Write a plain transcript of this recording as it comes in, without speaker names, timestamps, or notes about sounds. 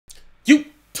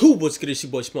YouTube, what's good? It's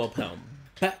your boy Small Pound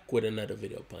back with another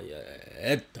video upon your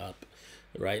head top.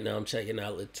 Right now I'm checking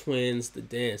out the Twins The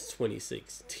Dance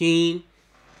 2016.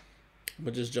 I'm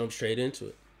gonna just jump straight into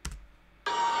it.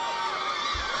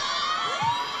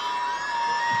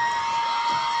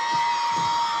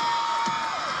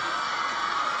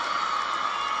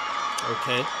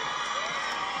 Okay.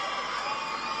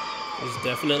 There's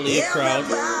definitely a crowd.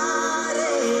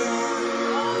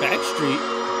 Backstreet.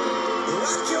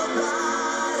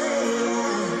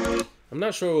 I'm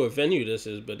not sure what venue this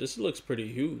is, but this looks pretty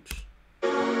huge.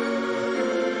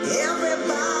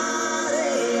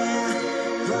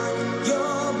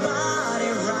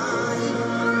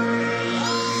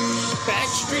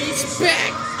 Backstreet's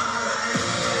back.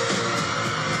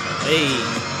 Hey.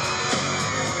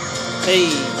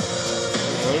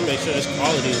 Let me make sure this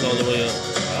quality is all the way up.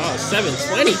 Oh,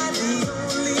 720.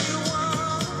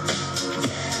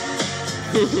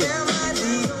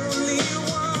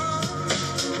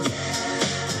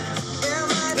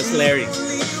 That's Larry.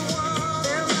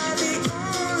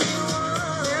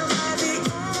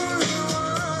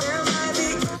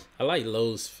 I like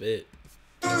Lowe's fit.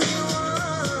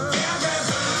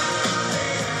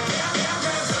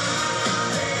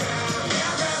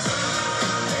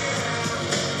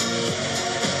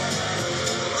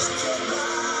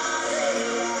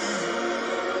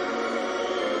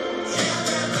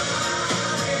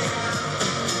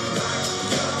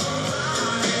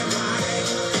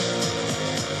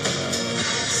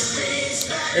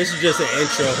 This is just an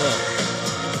intro, huh?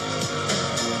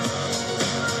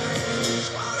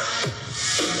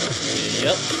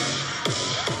 Yep.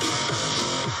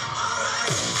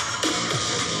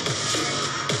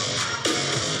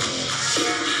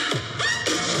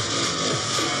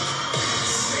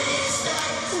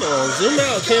 Come on, zoom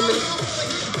out, Cameron.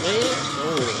 Man.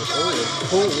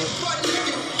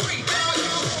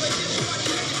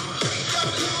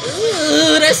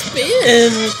 Ooh, that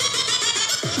spin.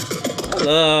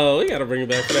 Oh, we gotta bring it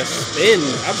back for that spin.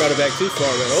 I brought it back too far,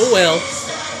 but oh well.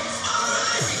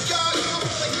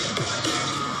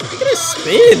 Look at that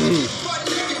spin.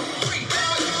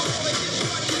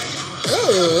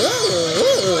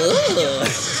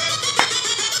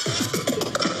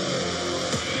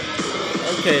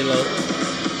 Okay, look.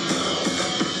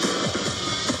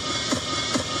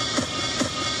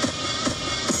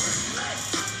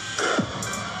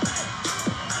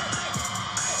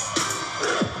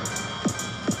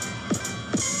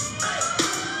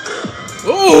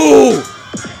 Ooh!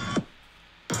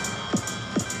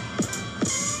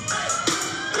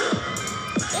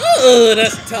 Oh,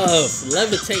 that's tough.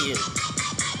 Levitating.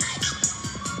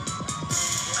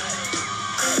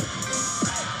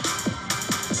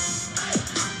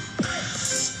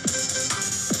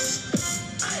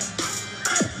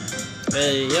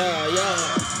 Hey, yeah.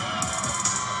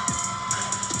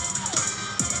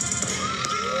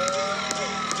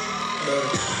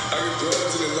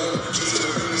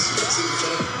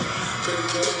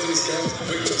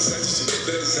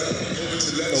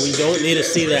 So we don't need to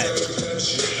see that.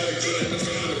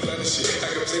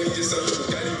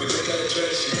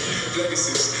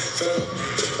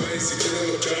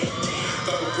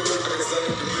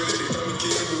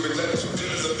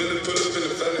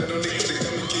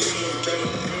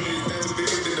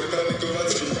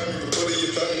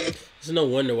 There's no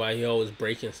wonder why he always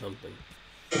breaking something.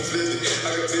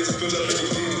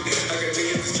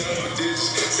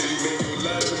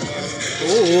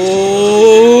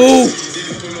 Ooh.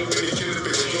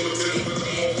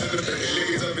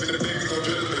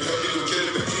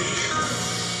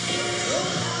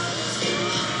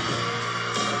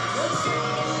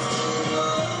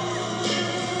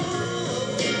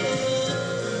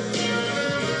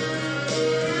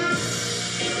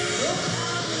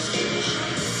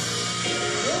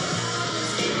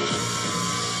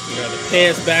 You got the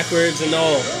pants backwards and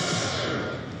all.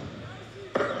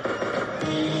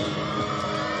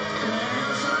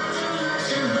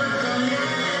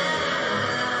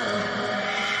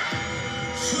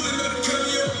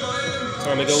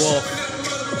 Time to go off.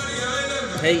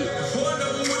 Hey.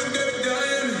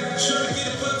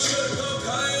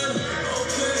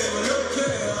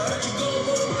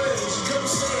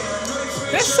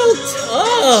 That's so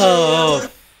tough.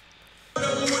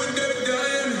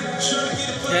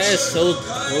 That is so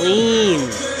clean.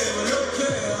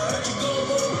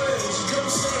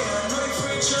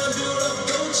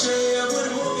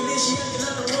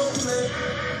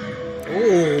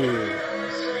 Ooh.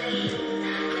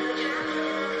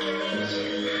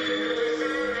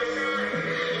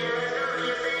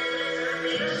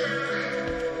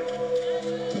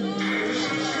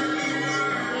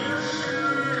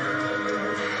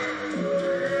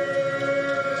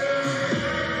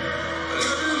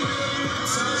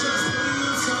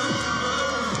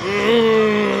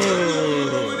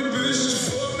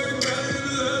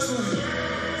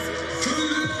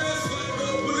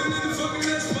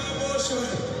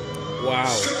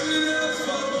 Wow.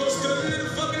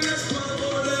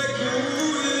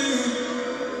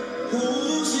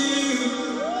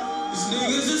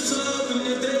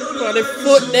 Got it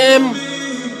foot them.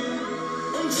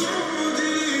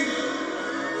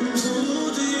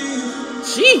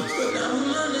 Jeez.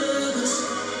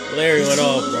 Larry went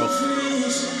off, bro.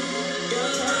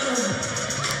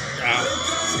 Ah.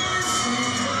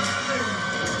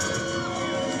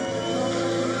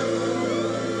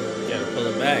 Gotta pull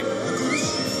it back.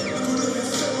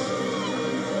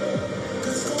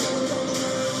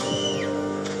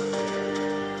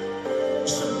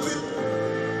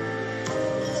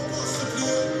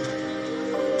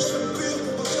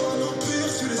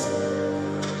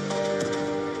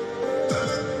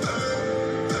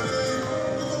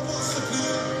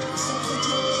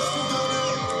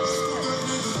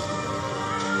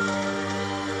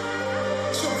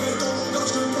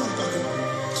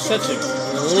 Such a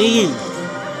clean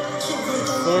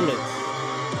performance.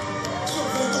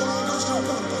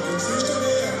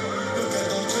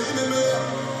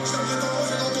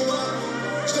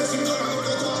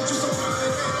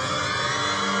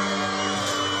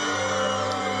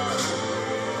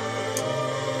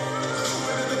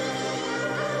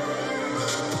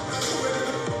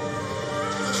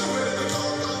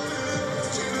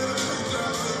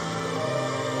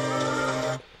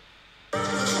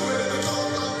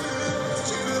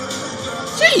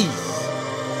 Jeez!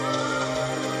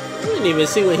 I didn't even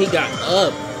see when he got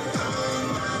up.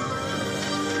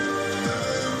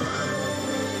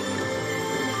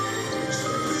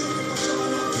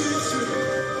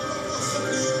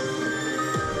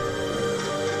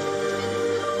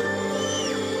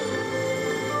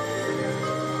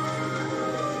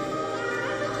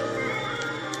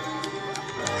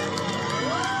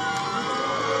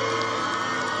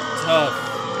 Tough.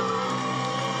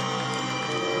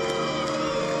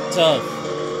 Tough.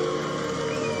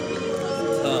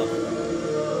 Tough.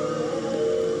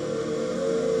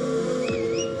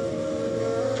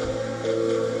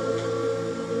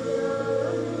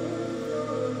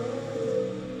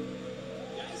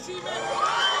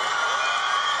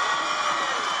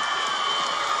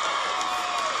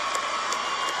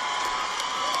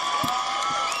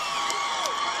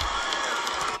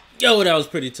 Yo, that was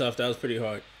pretty tough. That was pretty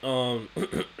hard.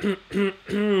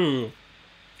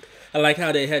 I like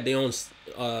how they had their own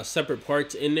separate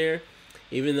parts in there.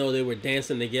 Even though they were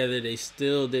dancing together, they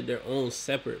still did their own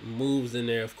separate moves in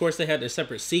there. Of course, they had their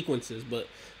separate sequences, but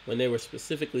when they were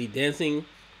specifically dancing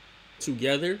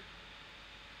together,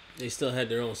 they still had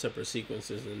their own separate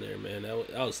sequences in there, man. That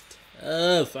was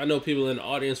tough. I know people in the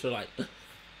audience were like,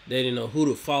 they didn't know who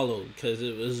to follow because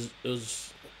it was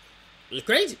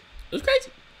crazy. It was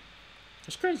crazy.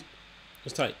 It's crazy.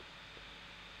 It's tight.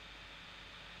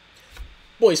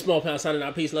 Boy, Small Pound signing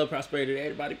out. Peace, love, prosperity to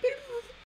everybody.